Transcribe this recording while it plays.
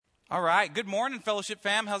All right. Good morning, Fellowship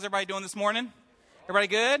fam. How's everybody doing this morning? Everybody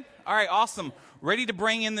good? All right. Awesome. Ready to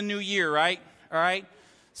bring in the new year, right? All right.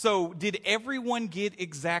 So did everyone get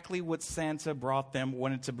exactly what Santa brought them,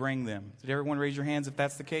 wanted to bring them? Did everyone raise your hands if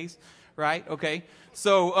that's the case? Right? Okay.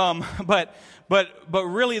 So, but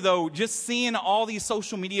really though, just seeing all these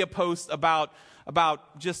social media posts about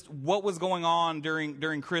just what was going on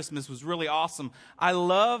during Christmas was really awesome.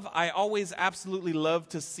 I always absolutely love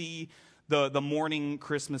to see the morning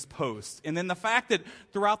Christmas post. And then the fact that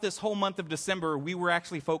throughout this whole month of December, we were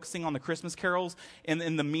actually focusing on the Christmas carols and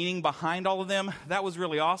the meaning behind all of them, that was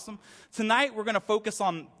really awesome. Tonight, we're going to focus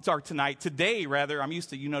on, today rather, I'm used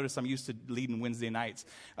to leading Wednesday nights.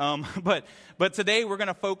 But today, we're going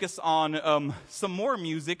to focus on some more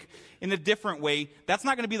music in a different way. That's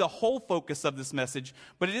not going to be the whole focus of this message,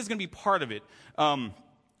 but it is going to be part of it.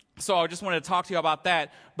 So I just wanted to talk to you about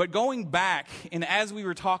that. But going back, and as we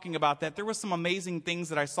were talking about that, there were some amazing things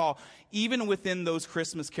that I saw, even within those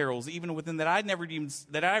Christmas carols, even within that I've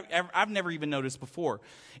never even noticed before.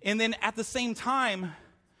 And then at the same time,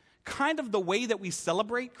 kind of the way that we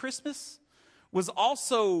celebrate Christmas was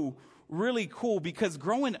also really cool, because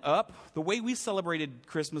growing up, the way we celebrated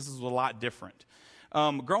Christmas was a lot different.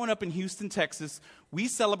 Growing up in Houston, Texas, we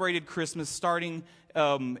celebrated Christmas starting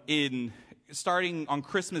on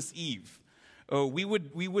Christmas Eve. We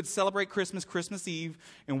would celebrate Christmas Eve,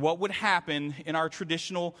 and what would happen in our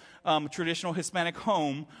traditional Hispanic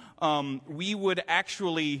home, we would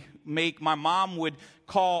actually my mom would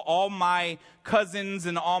call all my cousins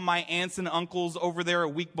and all my aunts and uncles over there a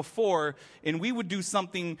week before, and we would do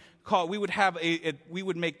something called, we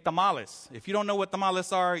would make tamales. If you don't know what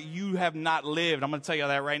tamales are, you have not lived. I'm going to tell you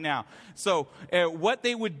that right now. So what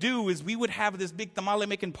they would do is we would have this big tamale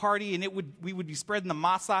making party, and we would be spreading the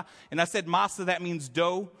masa. And I said masa, that means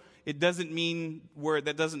dough. It doesn't mean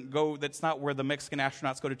that's not where the Mexican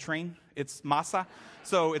astronauts go to train. It's masa.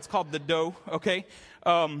 So it's called the dough, okay?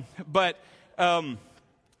 But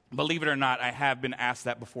believe it or not, I have been asked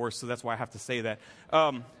that before, so that's why I have to say that.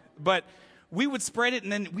 But we would spread it,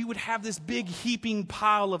 and then we would have this big heaping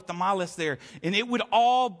pile of tamales there, and it would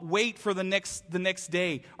all wait for the next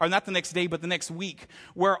day, or not the next day, but the next week,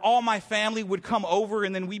 where all my family would come over,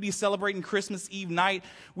 and then we'd be celebrating Christmas Eve night.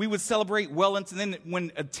 We would celebrate well into, then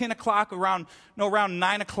when at 10 o'clock, around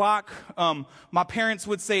 9 o'clock, my parents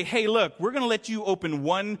would say, hey, look, we're going to let you open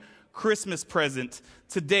one Christmas present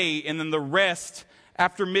today, and then the rest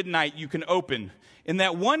after midnight you can open. And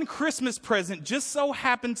that one Christmas present just so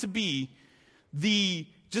happened to be the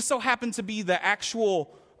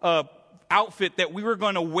actual outfit that we were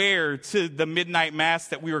going to wear to the midnight mass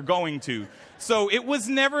that we were going to. So it was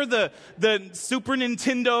never the Super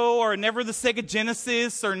Nintendo, or never the Sega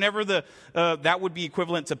Genesis, or never that would be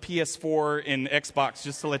equivalent to PS4 and Xbox,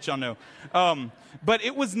 just to let y'all know. But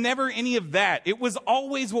it was never any of that. It was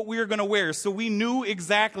always what we were going to wear. So we knew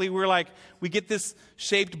exactly. We get this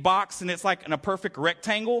shaped box, and it's like in a perfect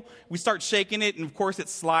rectangle. We start shaking it, and of course it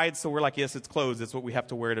slides. So we're like, yes, it's closed. It's what we have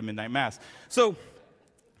to wear to midnight mass. So,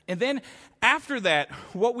 and then after that,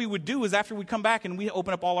 what we would do is after we'd come back and we'd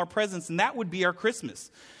open up all our presents, and that would be our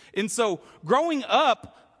Christmas. And so growing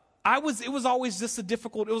up, it was always a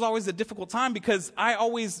difficult time, because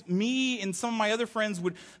me and some of my other friends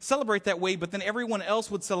would celebrate that way, but then everyone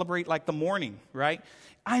else would celebrate like the morning, right?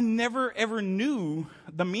 I never ever knew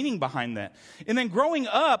the meaning behind that. And then growing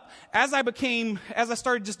up, as I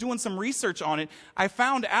started just doing some research on it, I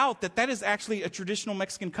found out that is actually a traditional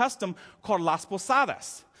Mexican custom called Las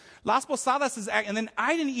Posadas. Las Posadas and then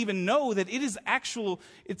I didn't even know that it's actual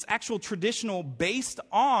traditional based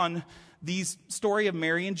on the story of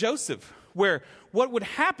Mary and Joseph, where what would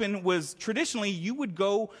happen was traditionally you would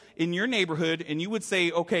go in your neighborhood and you would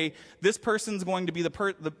say, okay, this person's going to be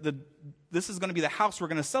this is going to be the house we're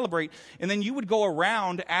going to celebrate. And then you would go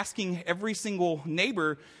around asking every single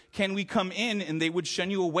neighbor, can we come in? And they would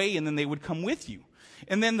shun you away, and then they would come with you.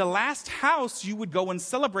 And then the last house you would go and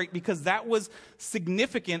celebrate, because that was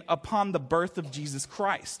significant upon the birth of Jesus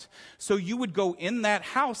Christ. So you would go in that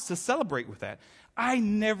house to celebrate with that. I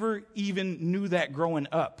never even knew that growing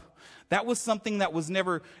up. That was something that was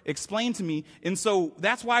never explained to me. And so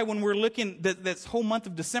that's why when we're looking, this whole month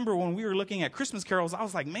of December, when we were looking at Christmas carols, I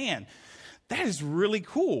was like, man, that is really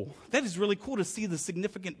cool. That is really cool to see the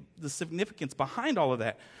significance behind all of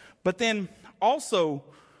that. But then I also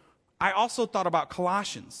thought about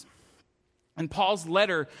Colossians and Paul's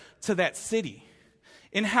letter to that city,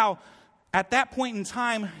 and how at that point in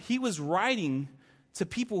time he was writing to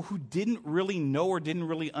people who didn't really know or didn't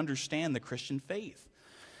really understand the Christian faith.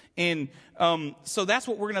 And so that's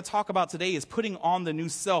what we're going to talk about today, is putting on the new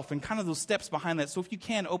self and kind of those steps behind that. So if you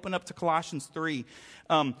can, open up to Colossians 3.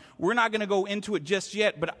 We're not going to go into it just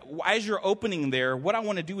yet, but as you're opening there, what I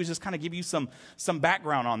want to do is just kind of give you some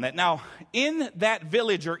background on that. Now, in that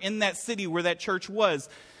village or in that city where that church was,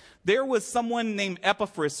 there was someone named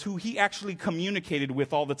Epaphras who he actually communicated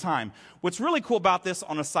with all the time. What's really cool about this,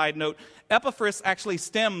 on a side note, Epaphras actually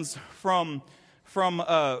stems from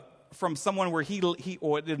someone where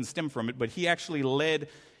or it didn't stem from it, but he actually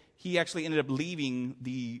ended up leaving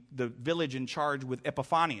the village in charge with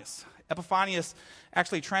Epiphanius. Epiphanius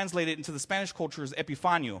actually translated into the Spanish culture as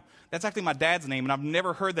Epifanio. That's actually my dad's name, and I've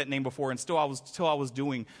never heard that name before until I was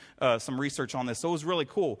doing some research on this. So it was really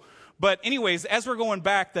cool. But anyways, as we're going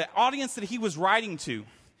back, the audience that he was writing to,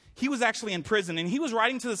 he was actually in prison, and he was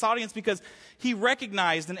writing to this audience because he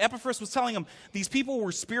recognized, and Epaphras was telling him, these people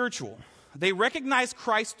were spiritual. They recognized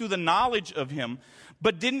Christ through the knowledge of him,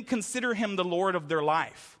 but didn't consider him the Lord of their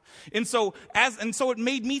life. And so it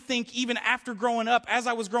made me think, even after growing up, as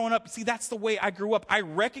I was growing up, see, that's the way I grew up. I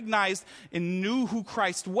recognized and knew who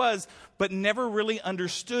Christ was, but never really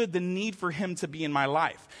understood the need for him to be in my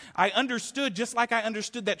life. I understood, just like I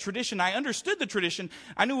understood that tradition. I understood the tradition.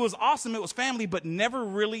 I knew it was awesome. It was family, but never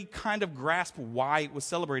really kind of grasped why it was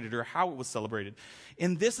celebrated or how it was celebrated.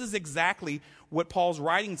 And this is exactly what Paul's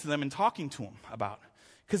writing to them and talking to them about,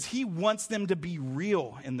 because he wants them to be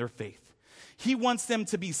real in their faith. He wants them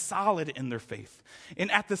to be solid in their faith.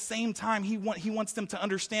 And at the same time, he wants them to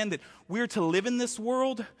understand that we're to live in this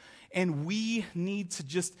world, and we need to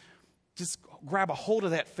just grab a hold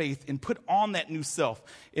of that faith and put on that new self.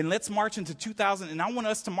 And let's march into 2000. And I want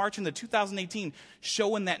us to march into 2018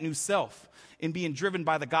 showing that new self and being driven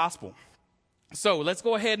by the gospel. So let's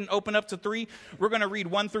go ahead and open up to 3. We're going to read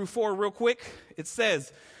 1 through 4 real quick. It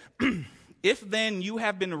says, "If then you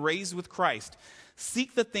have been raised with Christ,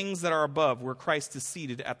 seek the things that are above, where Christ is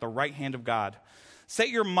seated at the right hand of God. Set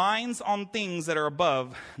your minds on things that are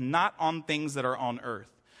above, not on things that are on earth.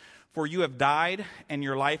 For you have died, and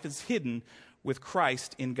your life is hidden with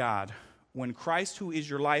Christ in God. When Christ, who is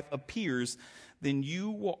your life, appears, then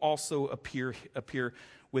you will also appear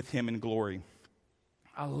with him in glory."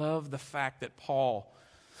 I love the fact that Paul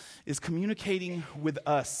is communicating with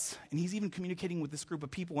us, and he's even communicating with this group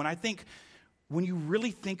of people. And I think when you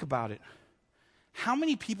really think about it, how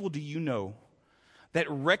many people do you know that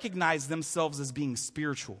recognize themselves as being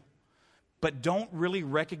spiritual, but don't really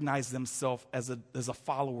recognize themselves as a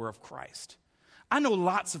follower of Christ? I know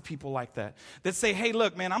lots of people like that say, hey,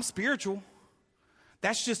 look, man, I'm spiritual.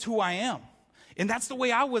 That's just who I am. And that's the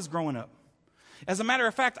way I was growing up. As a matter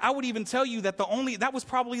of fact, I would even tell you that that was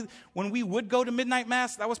probably, when we would go to midnight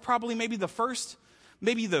mass, that was probably maybe the first,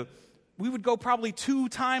 we would go probably 2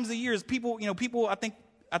 times a year. As people, I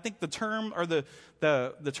think the term, or the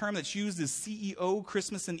term that's used is CEO,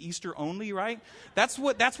 Christmas and Easter only, right? That's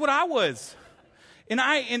what I was.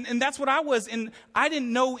 And that's what I was. And I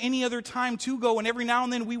didn't know any other time to go. And every now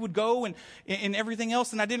and then we would go and everything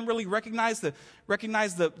else. And I didn't really recognize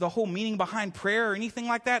the whole meaning behind prayer or anything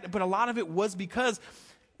like that. But a lot of it was because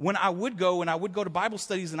when I would go to Bible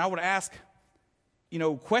studies and I would ask,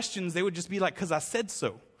 questions, they would just be like, because I said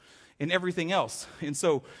so. And everything else. And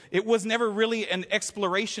so it was never really an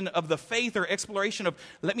exploration of the faith or exploration of,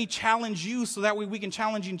 let me challenge you so that way we can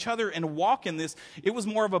challenge each other and walk in this. It was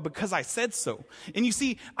more of a because I said so. And you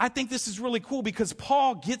see, I think this is really cool because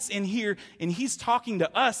Paul gets in here and he's talking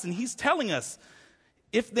to us and he's telling us,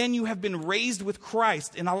 if then you have been raised with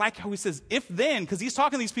Christ. And I like how he says, if then, because he's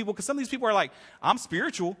talking to these people, because some of these people are like, I'm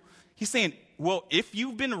spiritual. He's saying, well, if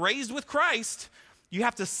you've been raised with Christ, you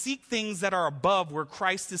have to seek things that are above, where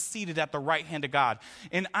Christ is seated at the right hand of God.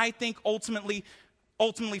 And I think ultimately,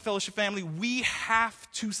 Fellowship family, we have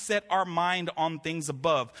to set our mind on things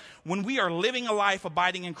above. When we are living a life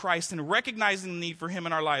abiding in Christ and recognizing the need for him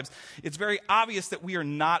in our lives, it's very obvious that we are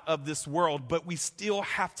not of this world, but we still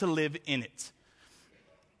have to live in it.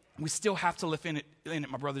 We still have to live in it,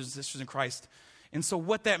 my brothers and sisters in Christ. And so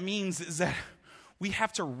what that means is that we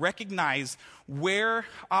have to recognize where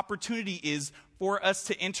opportunity is for us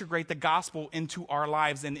to integrate the gospel into our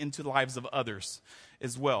lives and into the lives of others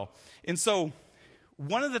as well. And so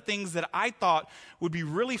one of the things that I thought would be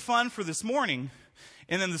really fun for this morning,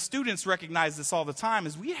 and then the students recognize this all the time,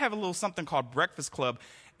 is we have a little something called Breakfast Club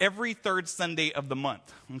every 3rd Sunday of the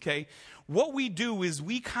month, okay? What we do is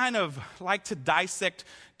we kind of like to dissect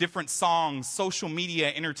different songs, social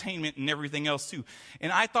media, entertainment, and everything else too.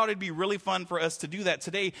 And I thought it'd be really fun for us to do that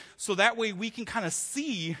today, so that way we can kind of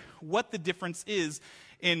see what the difference is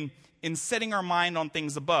in setting our mind on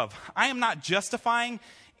things above. I am not justifying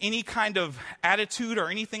any kind of attitude or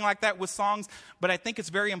anything like that with songs, but I think it's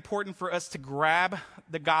very important for us to grab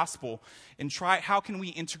the gospel and try, how can we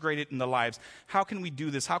integrate it in the lives? How can we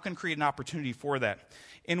do this? How can we create an opportunity for that?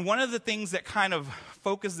 And one of the things that kind of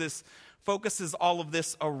focuses all of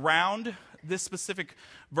this around this specific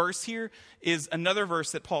verse here is another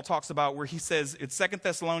verse that Paul talks about where he says, it's 2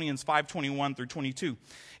 Thessalonians 5:21 through 22.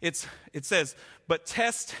 It says, but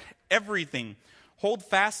test everything. Hold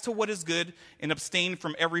fast to what is good and abstain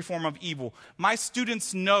from every form of evil. My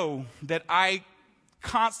students know that I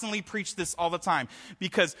constantly preach this all the time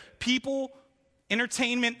because people,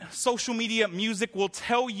 entertainment, social media, music will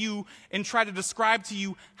tell you and try to describe to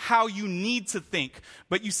you how you need to think.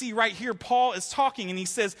 But you see right here, Paul is talking and he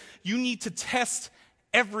says, you need to test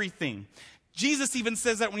everything. Jesus even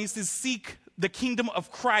says that when he says, seek the kingdom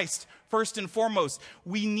of Christ first and foremost.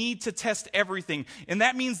 We need to test everything. And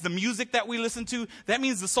that means the music that we listen to. That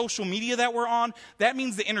means the social media that we're on. That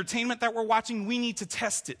means the entertainment that we're watching. We need to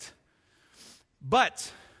test it.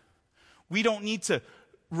 But we don't need to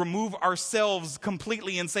remove ourselves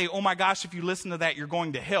completely and say, oh my gosh, if you listen to that, you're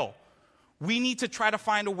going to hell. We need to try to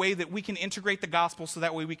find a way that we can integrate the gospel so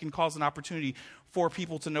that way we can cause an opportunity for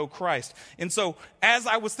people to know Christ. And so as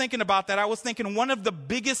I was thinking about that, I was thinking one of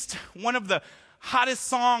the hottest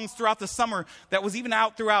songs throughout the summer that was even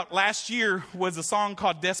out throughout last year was a song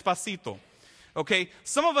called Despacito. Okay?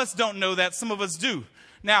 Some of us don't know that. Some of us do.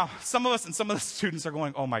 Now, some of us and some of the students are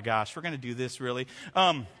going, oh my gosh, we're going to do this really.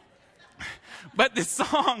 But this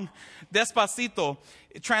song, Despacito,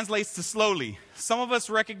 it translates to slowly. Some of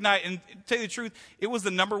us recognize, and to tell you the truth, it was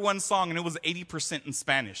the #1 song, and it was 80% in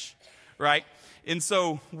Spanish, right? And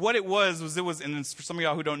so what it was, and for some of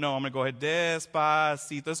y'all who don't know, I'm going to go ahead,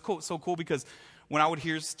 Despacito. It's cool, so cool because when I would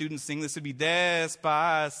hear students sing this, it would be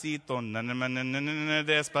Despacito, na na na na na na,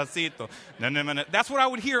 Despacito, na na na. That's what I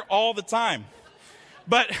would hear all the time.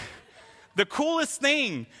 But the coolest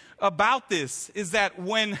thing about this is that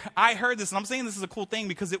when I heard this, and I'm saying this is a cool thing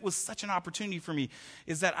because it was such an opportunity for me,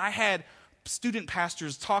 is that I had student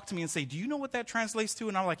pastors talk to me and say, do you know what that translates to?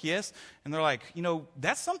 And I'm like, yes. And they're like,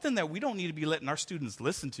 that's something that we don't need to be letting our students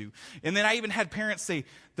listen to. And then I even had parents say,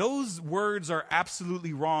 those words are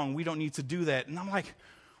absolutely wrong. We don't need to do that. And I'm like,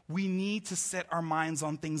 we need to set our minds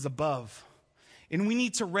on things above. And we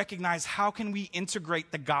need to recognize how can we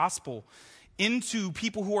integrate the gospel into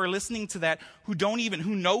people who are listening to that, who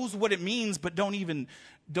knows what it means, but don't even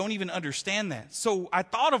understand that. So I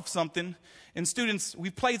thought of something, and students,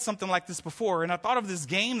 we've played something like this before, and I thought of this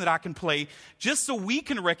game that I can play just so we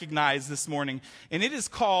can recognize this morning, and it is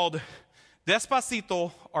called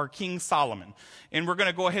Despacito or King Solomon. And we're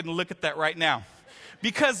going to go ahead and look at that right now.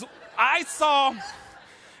 Because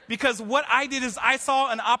what I did is I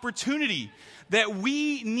saw an opportunity that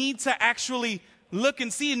we need to actually look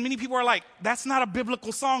and see, and many people are like, that's not a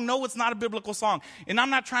biblical song. No, it's not a biblical song. And I'm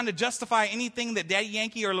not trying to justify anything that Daddy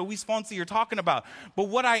Yankee or Luis Fonsi are talking about. But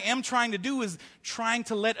what I am trying to do is trying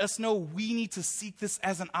to let us know we need to seek this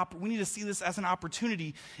as we need to see this as an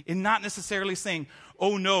opportunity and not necessarily saying,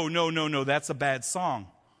 oh, no, that's a bad song.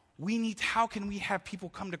 How can we have people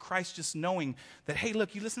come to Christ just knowing that, hey,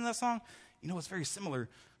 look, you listen to that song? It's very similar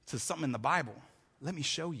to something in the Bible. Let me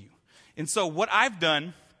show you. And so what I've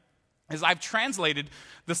done is I've translated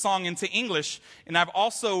the song into English, and I've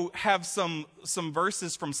also have some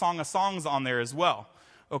verses from Song of Songs on there as well,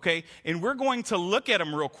 okay? And we're going to look at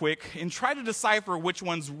them real quick and try to decipher which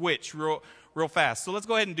one's which real fast. So let's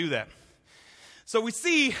go ahead and do that. So we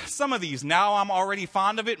see some of these. Now I'm already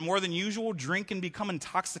fond of it more than usual. Drink and become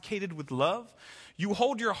intoxicated with love. You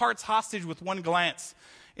hold your hearts hostage with one glance.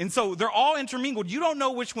 And so they're all intermingled. You don't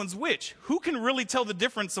know which one's which. Who can really tell the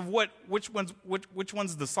difference of which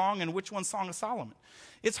one's the song and which one's Song of Solomon?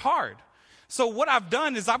 It's hard. So what I've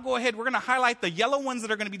done is we're going to highlight the yellow ones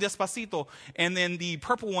that are going to be Despacito, and then the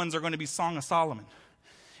purple ones are going to be Song of Solomon.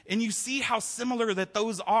 And you see how similar that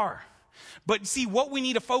those are. But see, what we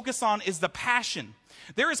need to focus on is the passion.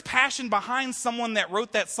 There is passion behind someone that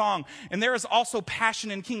wrote that song, and there is also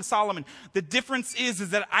passion in King Solomon. The difference is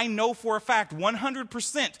that I know for a fact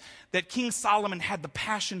 100% that King Solomon had the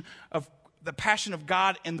passion of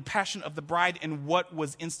God and the passion of the bride and what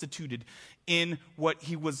was instituted in what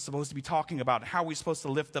he was supposed to be talking about, how we're supposed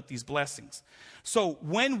to lift up these blessings. So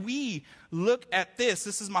when we look at this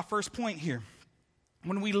is my first point here.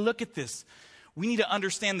 When we look at this, we need to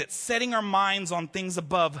understand that setting our minds on things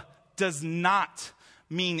above does not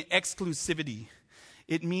mean exclusivity.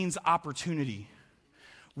 It means opportunity.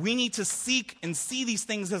 We need to seek and see these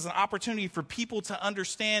things as an opportunity for people to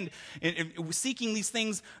understand. And seeking these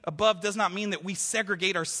things above does not mean that we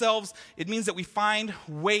segregate ourselves. It means that we find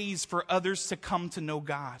ways for others to come to know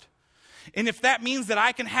God. And if that means that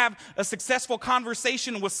I can have a successful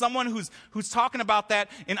conversation with someone who's talking about that,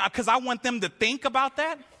 and because I want them to think about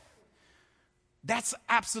that, that's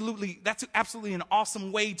absolutely an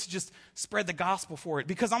awesome way to just spread the gospel for it.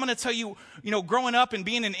 Because I'm going to tell you, growing up and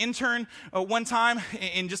being an intern one time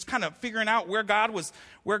and just kind of figuring out where God was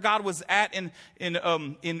at and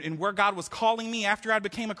where God was calling me after I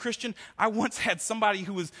became a Christian, I once had somebody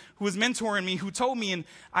who was mentoring me who told me, and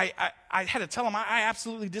I had to tell him, I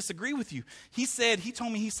absolutely disagree with you. He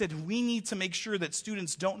told me, we need to make sure that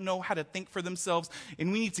students don't know how to think for themselves,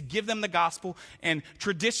 and we need to give them the gospel and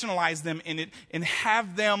traditionalize them in it and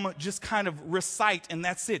have them just kind of recite, and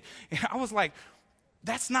that's it. And I was like,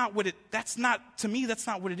 that's not what it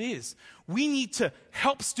is. We need to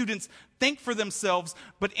help students think for themselves,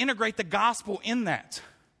 but integrate the gospel in that.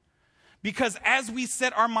 Because as we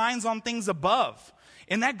set our minds on things above,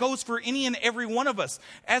 and that goes for any and every one of us,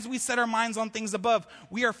 as we set our minds on things above,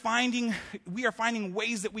 we are finding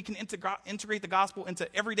ways that we can integrate the gospel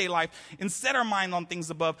into everyday life and set our mind on things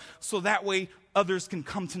above, so that way others can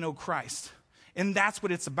come to know Christ. And that's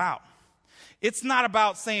what it's about. It's not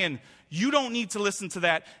about saying, you don't need to listen to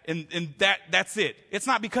that, and that's it. It's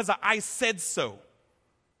not because I said so.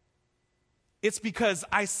 It's because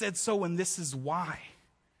I said so, and this is why.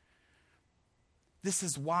 This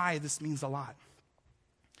is why this means a lot.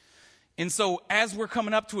 And so as we're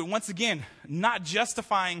coming up to it, once again, not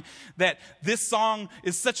justifying that this song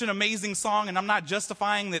is such an amazing song, and I'm not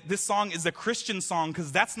justifying that this song is a Christian song,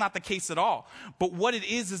 because that's not the case at all. But what it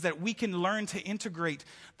is that we can learn to integrate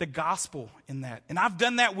the gospel in that. And I've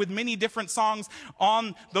done that with many different songs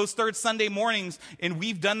on those third Sunday mornings, and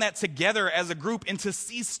we've done that together as a group, and to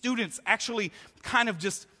see students actually kind of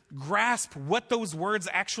just grasp what those words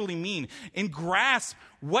actually mean, and grasp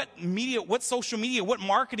what media, what social media, what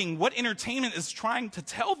marketing, what entertainment is trying to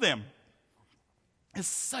tell them, is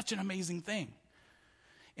such an amazing thing.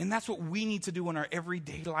 And that's what we need to do in our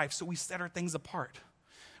everyday life. So we set our things apart.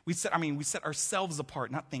 We set ourselves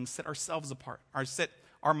apart, not things, set ourselves apart. Set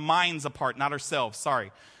our minds apart, not ourselves.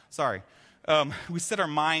 Sorry. We set our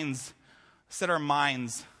minds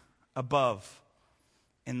above.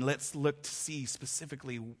 And let's look to see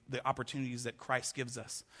specifically the opportunities that Christ gives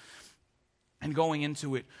us. And going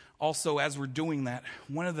into it, also as we're doing that,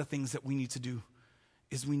 one of the things that we need to do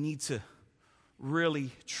is we need to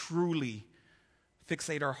really, truly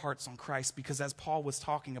fixate our hearts on Christ. Because as Paul was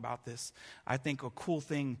talking about this, I think a cool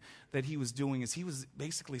thing that he was doing is he was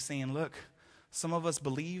basically saying, look, some of us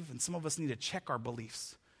believe and some of us need to check our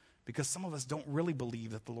beliefs. Because some of us don't really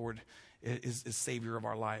believe that the Lord is Savior of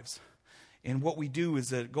our lives. And what we do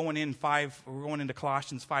is we're going into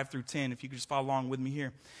Colossians 5 through 10, if you could just follow along with me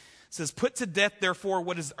here. It says, put to death, therefore,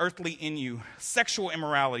 what is earthly in you, sexual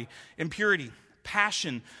immorality, impurity,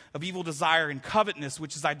 passion of evil desire, and covetousness,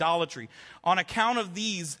 which is idolatry. On account of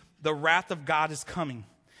these, the wrath of God is coming.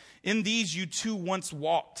 In these you too once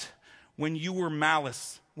walked when you were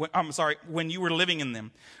when you were living in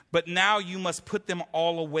them. But now you must put them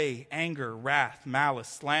all away, anger, wrath, malice,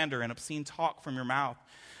 slander, and obscene talk from your mouth.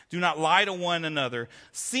 Do not lie to one another,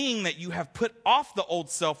 seeing that you have put off the old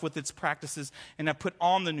self with its practices and have put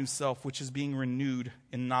on the new self, which is being renewed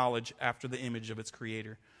in knowledge after the image of its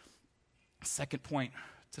creator. Second point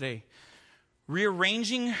today,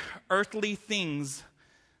 rearranging earthly things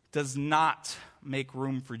does not make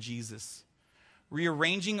room for Jesus.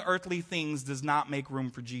 Rearranging earthly things does not make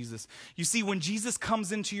room for Jesus. You see, when Jesus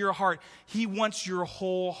comes into your heart, he wants your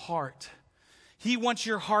whole heart. He wants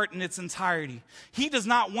your heart in its entirety. He does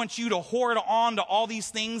not want you to hoard on to all these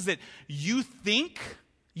things that you think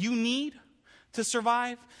you need to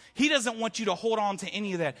survive. He doesn't want you to hold on to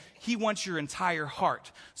any of that. He wants your entire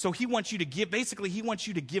heart. So he wants you to give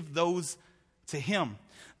those to him.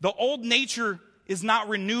 The old nature is not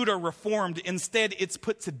renewed or reformed. Instead, it's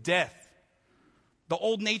put to death. The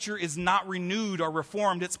old nature is not renewed or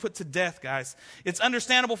reformed. It's put to death, guys. It's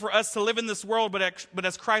understandable for us to live in this world, but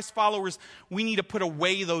as Christ followers, we need to put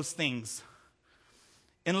away those things.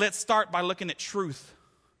 And let's start by looking at truth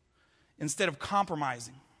instead of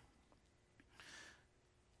compromising.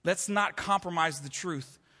 Let's not compromise the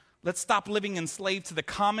truth. Let's stop living enslaved to the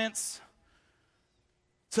comments,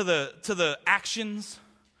 to the actions,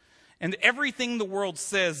 and everything the world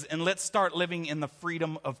says, and let's start living in the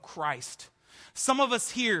freedom of Christ. Some of us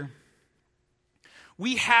here,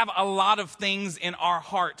 we have a lot of things in our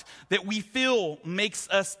heart that we feel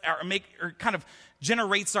kind of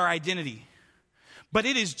generates our identity. But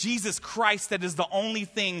it is Jesus Christ that is the only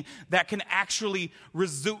thing that can actually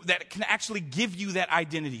give you that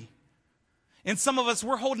identity. And some of us,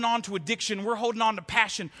 we're holding on to addiction. We're holding on to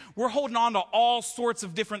passion. We're holding on to all sorts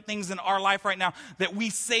of different things in our life right now that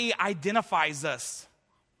we say identifies us.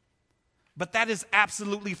 But that is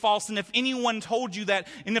absolutely false. And if anyone told you that,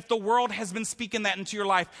 and if the world has been speaking that into your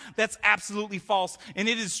life, that's absolutely false. And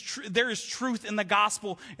it is there is truth in the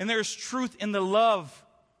gospel, and there is truth in the love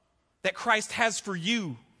that Christ has for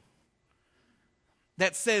you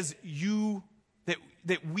that says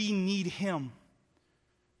that we need him.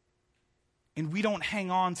 And we don't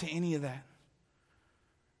hang on to any of that.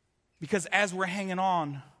 Because as we're hanging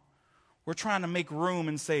on, we're trying to make room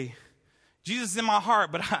and say, Jesus is in my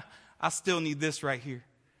heart, but I still need this right here.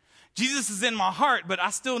 Jesus is in my heart, but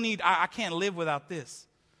I can't live without this.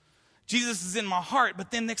 Jesus is in my heart,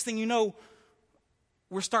 but then next thing you know,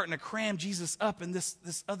 we're starting to cram Jesus up in this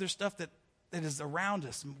other stuff that is around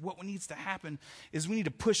us. And what needs to happen is we need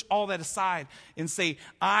to push all that aside and say,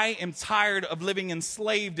 I am tired of living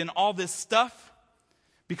enslaved in all this stuff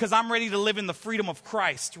because I'm ready to live in the freedom of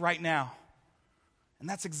Christ right now. And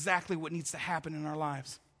that's exactly what needs to happen in our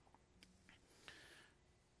lives.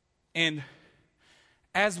 And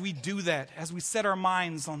as we do that, as we set our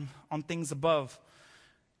minds on things above,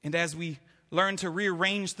 and as we learn to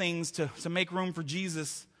rearrange things to make room for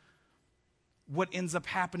Jesus, what ends up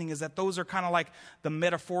happening is that those are kind of like the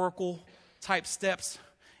metaphorical type steps.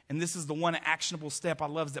 And this is the one actionable step I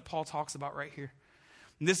love that Paul talks about right here.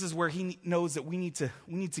 And this is where he knows that we need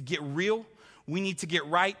to get real, we need to get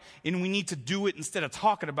right, and we need to do it instead of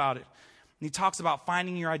talking about it. And he talks about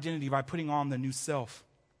finding your identity by putting on the new self.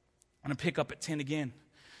 I'm going to pick up at 10 again.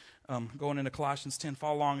 Going into Colossians 10,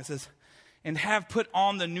 follow along. It says, and have put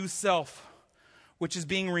on the new self, which is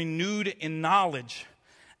being renewed in knowledge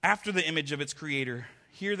after the image of its creator.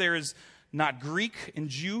 Here there is not Greek and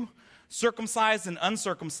Jew, circumcised and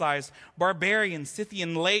uncircumcised, barbarian,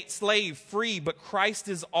 Scythian, slave, free, but Christ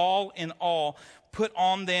is all in all. Put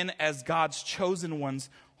on then as God's chosen ones,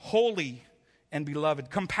 holy and beloved,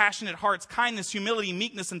 compassionate hearts, kindness, humility,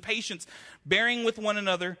 meekness, and patience, bearing with one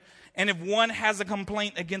another, and if one has a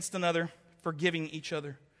complaint against another, forgiving each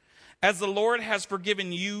other. As the Lord has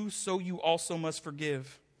forgiven you, so you also must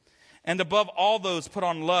forgive. And above all those, put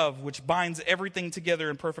on love, which binds everything together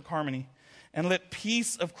in perfect harmony. And let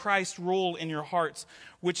peace of Christ rule in your hearts,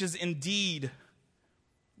 to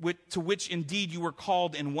which indeed you were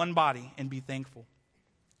called in one body, and be thankful.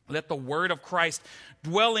 Let the word of Christ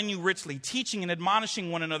dwell in you richly, teaching and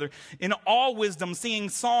admonishing one another in all wisdom, singing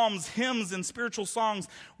psalms, hymns, and spiritual songs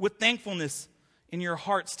with thankfulness in your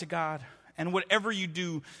hearts to God. And whatever you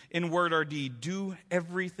do in word or deed, do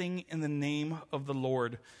everything in the name of the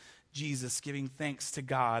Lord Jesus, giving thanks to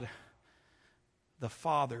God the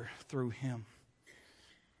Father through him.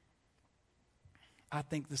 I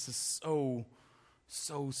think this is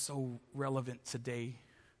so relevant today,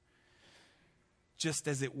 just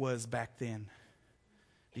as it was back then.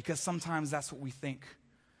 Because sometimes that's what we think,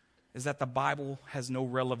 is that the Bible has no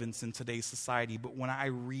relevance in today's society. But when I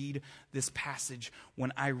read this passage,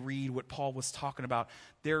 when I read what Paul was talking about,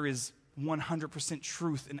 there is 100%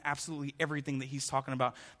 truth in absolutely everything that he's talking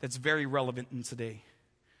about that's very relevant in today.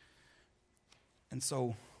 And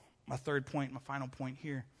so my third point, my final point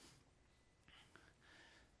here,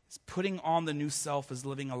 is putting on the new self is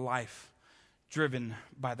living a life driven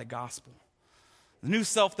by the gospel. The new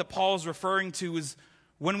self that Paul is referring to is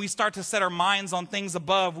when we start to set our minds on things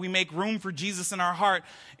above, we make room for Jesus in our heart,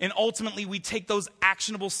 and ultimately we take those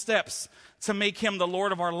actionable steps to make him the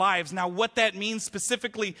Lord of our lives. Now, what that means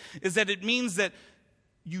specifically is that it means that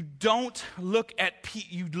you don't look at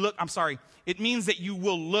it means that you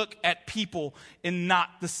will look at people and not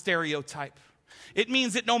the stereotype. It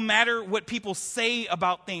means that no matter what people say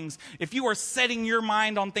about things, if you are setting your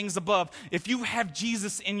mind on things above, if you have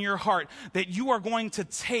Jesus in your heart, that you are going to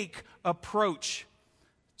take approach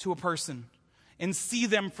to a person and see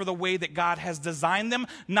them for the way that God has designed them,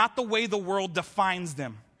 not the way the world defines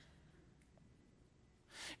them.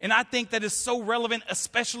 And I think that is so relevant,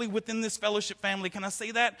 especially within this fellowship family. Can I say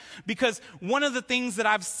that? Because one of the things that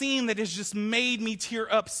I've seen that has just made me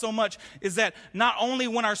tear up so much is that not only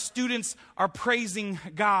when our students are praising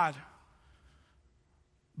God,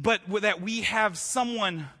 but that we have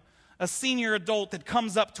someone, a senior adult, that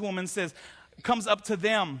comes up to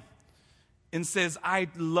them and says, I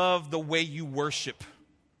love the way you worship.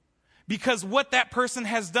 Because what that person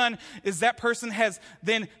has done is that person has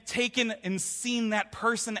then taken and seen that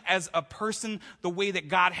person as a person the way that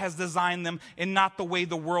God has designed them and not the way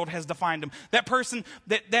the world has defined them. That person,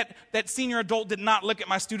 that senior adult did not look at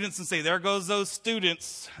my students and say, there goes those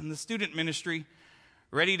students in the student ministry.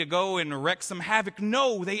 ready to go and wreak some havoc.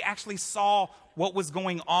 No, they actually saw what was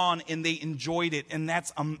going on and they enjoyed it. And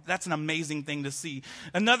that's an amazing thing to see.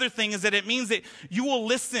 Another thing is that it means that you will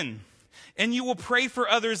listen and you will pray for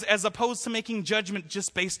others as opposed to making judgment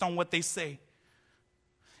just based on what they say.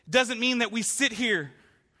 It doesn't mean that we sit here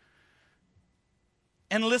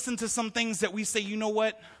and listen to some things that we say, you know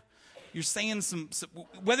what? You're saying some,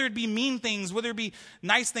 whether it be mean things, whether it be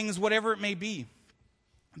nice things, whatever it may be,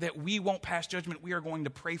 that we won't pass judgment. We are going to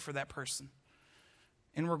pray for that person.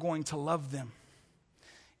 And we're going to love them.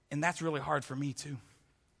 And that's really hard for me too.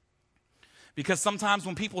 Because sometimes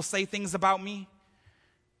when people say things about me,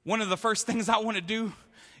 one of the first things I want to do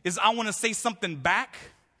is I want to say something back.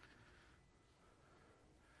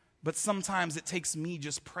 But sometimes it takes me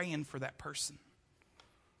just praying for that person.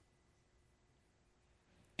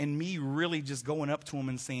 And me really just going up to them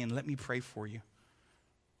and saying, let me pray for you.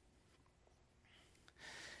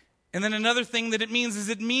 And then another thing that it means is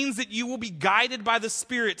it means that you will be guided by the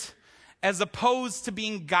Spirit as opposed to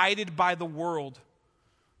being guided by the world.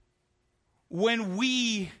 When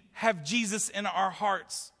we have Jesus in our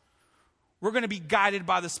hearts, we're going to be guided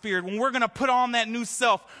by the Spirit. When we're going to put on that new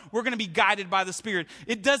self, we're going to be guided by the Spirit.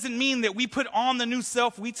 It doesn't mean that we put on the new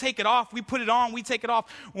self, we take it off, we put it on, we take it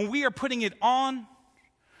off. When we are putting it on,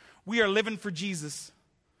 we are living for Jesus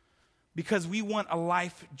because we want a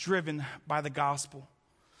life driven by the gospel.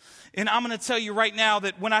 And I'm going to tell you right now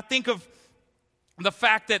that when I think of the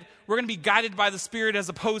fact that we're going to be guided by the Spirit as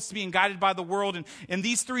opposed to being guided by the world, and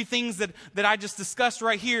these three things that I just discussed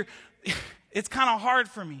right here, it's kind of hard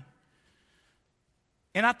for me.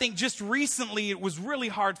 And I think just recently it was really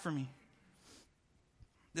hard for me.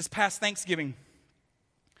 This past Thanksgiving,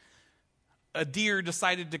 a deer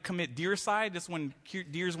decided to commit deercide. That's when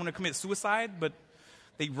deers want to commit suicide, but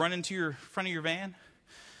they run into your front of your van.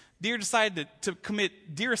 Deer decided to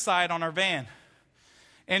commit deercide on our van.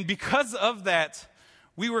 And because of that,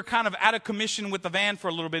 we were kind of out of commission with the van for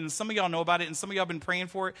a little bit. And some of y'all know about it, and some of y'all have been praying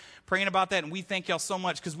for it, praying about that. And we thank y'all so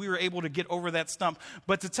much because we were able to get over that stump.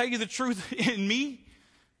 But to tell you the truth, in me,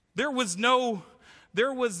 there was not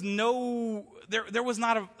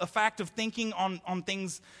a fact of thinking on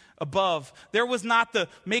things above. There was not the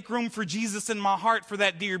make room for Jesus in my heart for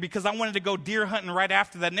that deer because I wanted to go deer hunting right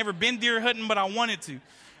after that. Never been deer hunting, but I wanted to,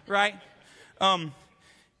 right?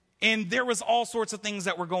 And there was all sorts of things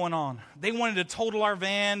that were going on. They wanted to total our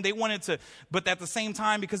van. But at the same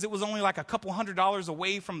time, because it was only like a couple $100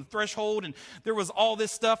 away from the threshold, and there was all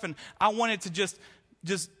this stuff, and I wanted to just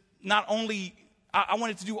not only I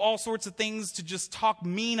wanted to do all sorts of things to just talk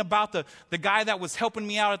mean about the guy that was helping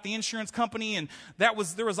me out at the insurance company. And there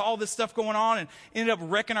was all this stuff going on, and ended up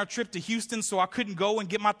wrecking our trip to Houston. So I couldn't go and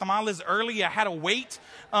get my tamales early. I had to wait.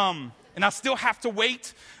 And I still have to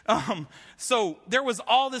wait. So there was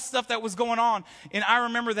all this stuff that was going on. And I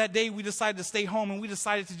remember that day we decided to stay home and we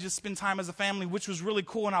decided to just spend time as a family, which was really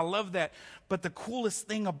cool. And I love that. But the coolest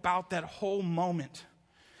thing about that whole moment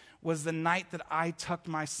was the night that I tucked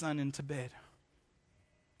my son into bed.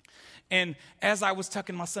 And as I was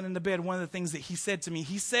tucking my son into bed, one of the things that he said to me,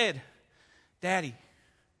 he said, "Daddy,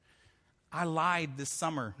 I lied this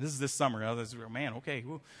summer." This is this summer. I was, man, okay.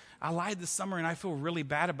 Well, I lied this summer and I feel really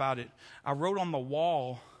bad about it. I wrote on the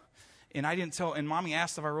wall and I didn't tell, and Mommy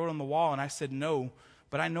asked if I wrote on the wall and I said no,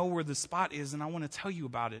 but I know where the spot is and I want to tell you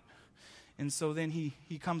about it. And so then he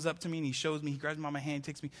comes up to me and he shows me, he grabs me by my hand,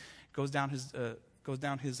 takes me, goes down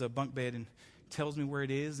his bunk bed and tells me where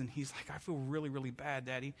it is. And he's like, "I feel really, really bad,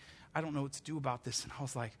 Daddy. I don't know what to do about this." And I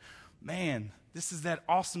was like, man, this is that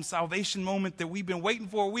awesome salvation moment that we've been waiting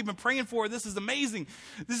for. We've been praying for. This is amazing.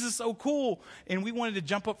 This is so cool. And we wanted to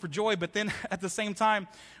jump up for joy. But then at the same time,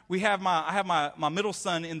 I have my middle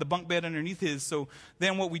son in the bunk bed underneath his. So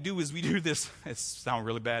then what we do is we do this. It sounds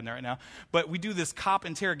really bad right now. But we do this cop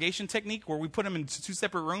interrogation technique where we put them in two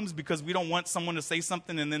separate rooms because we don't want someone to say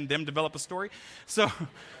something and then them develop a story. So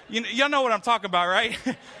y'all know what I'm talking about, right?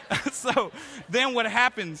 So then what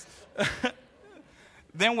happens...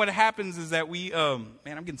 Then what happens is that we, I'm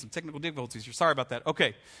getting some technical difficulties here. Sorry about that.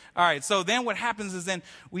 Okay. All right. So then what happens is then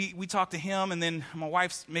we talk to him, and then my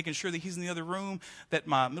wife's making sure that he's in the other room, that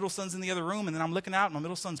my middle son's in the other room, and then I'm looking out and my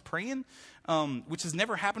middle son's praying, which has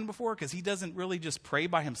never happened before because he doesn't really just pray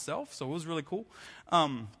by himself. So it was really cool.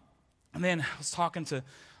 And then I was talking to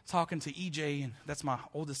EJ, and that's my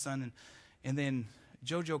oldest son, and then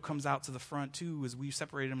JoJo comes out to the front too as we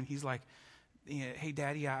separated him, and he's like, hey,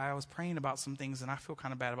 Daddy, I was praying about some things, and I feel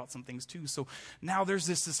kind of bad about some things too. So now there's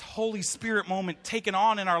this Holy Spirit moment taken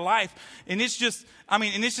on in our life, and it's just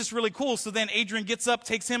really cool. So then Adrian gets up,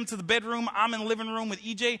 takes him to the bedroom. I'm in the living room with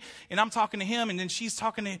EJ, and I'm talking to him, and then she's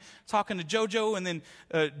talking to JoJo, and then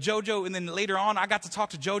JoJo, and then later on, I got to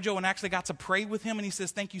talk to JoJo and actually got to pray with him, and he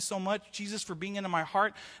says, "Thank you so much, Jesus, for being into my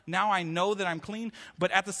heart. Now I know that I'm clean."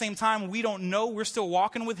 But at the same time, we don't know. We're still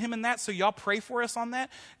walking with him in that, so y'all pray for us on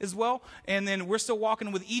that as well. And then we're still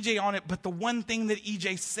walking with EJ on it. But the one thing that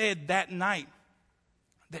EJ said that night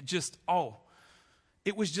that just,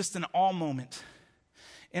 it was just an awe moment.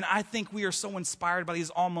 And I think we are so inspired by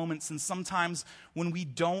these awe moments. And sometimes when we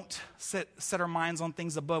don't set our minds on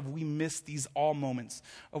things above, we miss these awe moments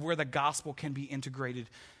of where the gospel can be integrated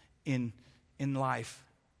in life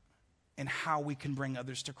and how we can bring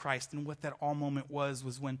others to Christ. And what that awe moment was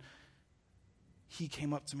when he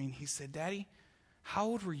came up to me and he said, "Daddy, how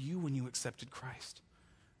old were you when you accepted Christ?"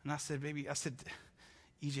 And I said,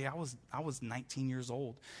 EJ, I was 19 years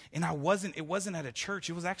old. And it wasn't at a church.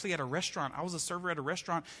 It was actually at a restaurant. I was a server at a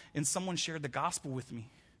restaurant, and someone shared the gospel with me.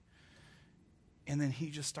 And then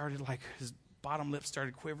he just started, his bottom lip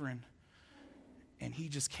started quivering. And he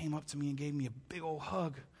just came up to me and gave me a big old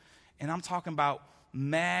hug. And I'm talking about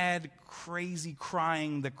mad, crazy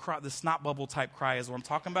crying, the snot bubble type cry is what I'm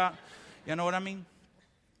talking about. You know what I mean?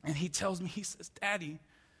 And he tells me, he says, "Daddy,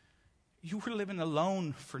 you were living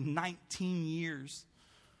alone for 19 years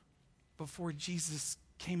before Jesus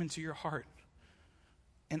came into your heart."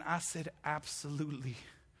 And I said, "Absolutely.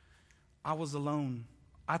 I was alone.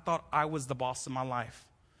 I thought I was the boss of my life.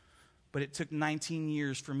 But it took 19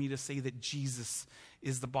 years for me to say that Jesus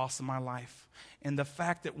is the boss of my life." And the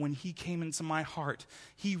fact that when he came into my heart,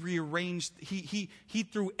 he rearranged, he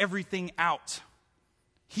threw everything out.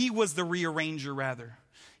 He was the rearranger, rather.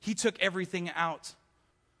 He took everything out.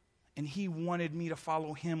 And he wanted me to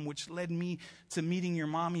follow him, which led me to meeting your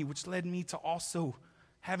mommy, which led me to also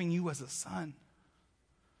having you as a son.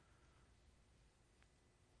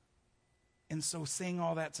 And so saying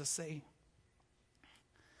all that to say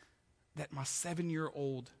that my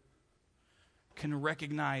 7-year-old can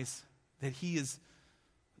recognize that he is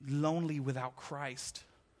lonely without Christ.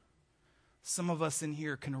 Some of us in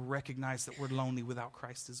here can recognize that we're lonely without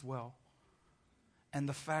Christ as well. And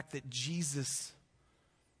the fact that Jesus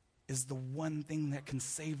is the one thing that can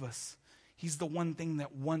save us. He's the one thing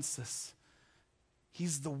that wants us.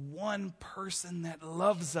 He's the one person that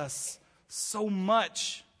loves us so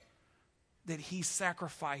much that he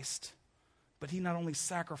sacrificed. But he not only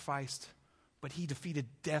sacrificed, but he defeated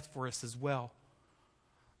death for us as well.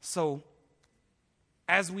 So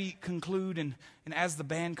as we conclude and as the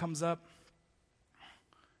band comes up,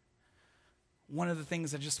 one of the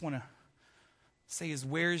things I just want to say is,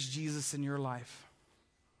 where is Jesus in your life?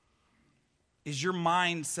 Is your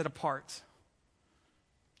mind set apart?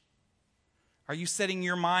 Are you setting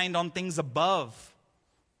your mind on things above?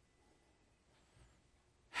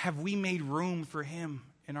 Have we made room for him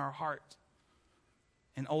in our heart?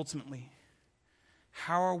 And ultimately,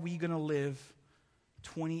 how are we going to live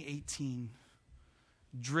 2018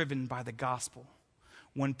 driven by the gospel?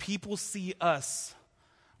 When people see us,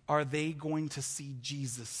 are they going to see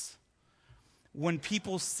Jesus? When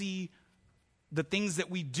people see the things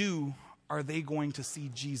that we do, are they going to see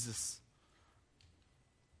Jesus?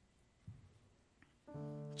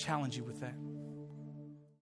 Challenge you with that.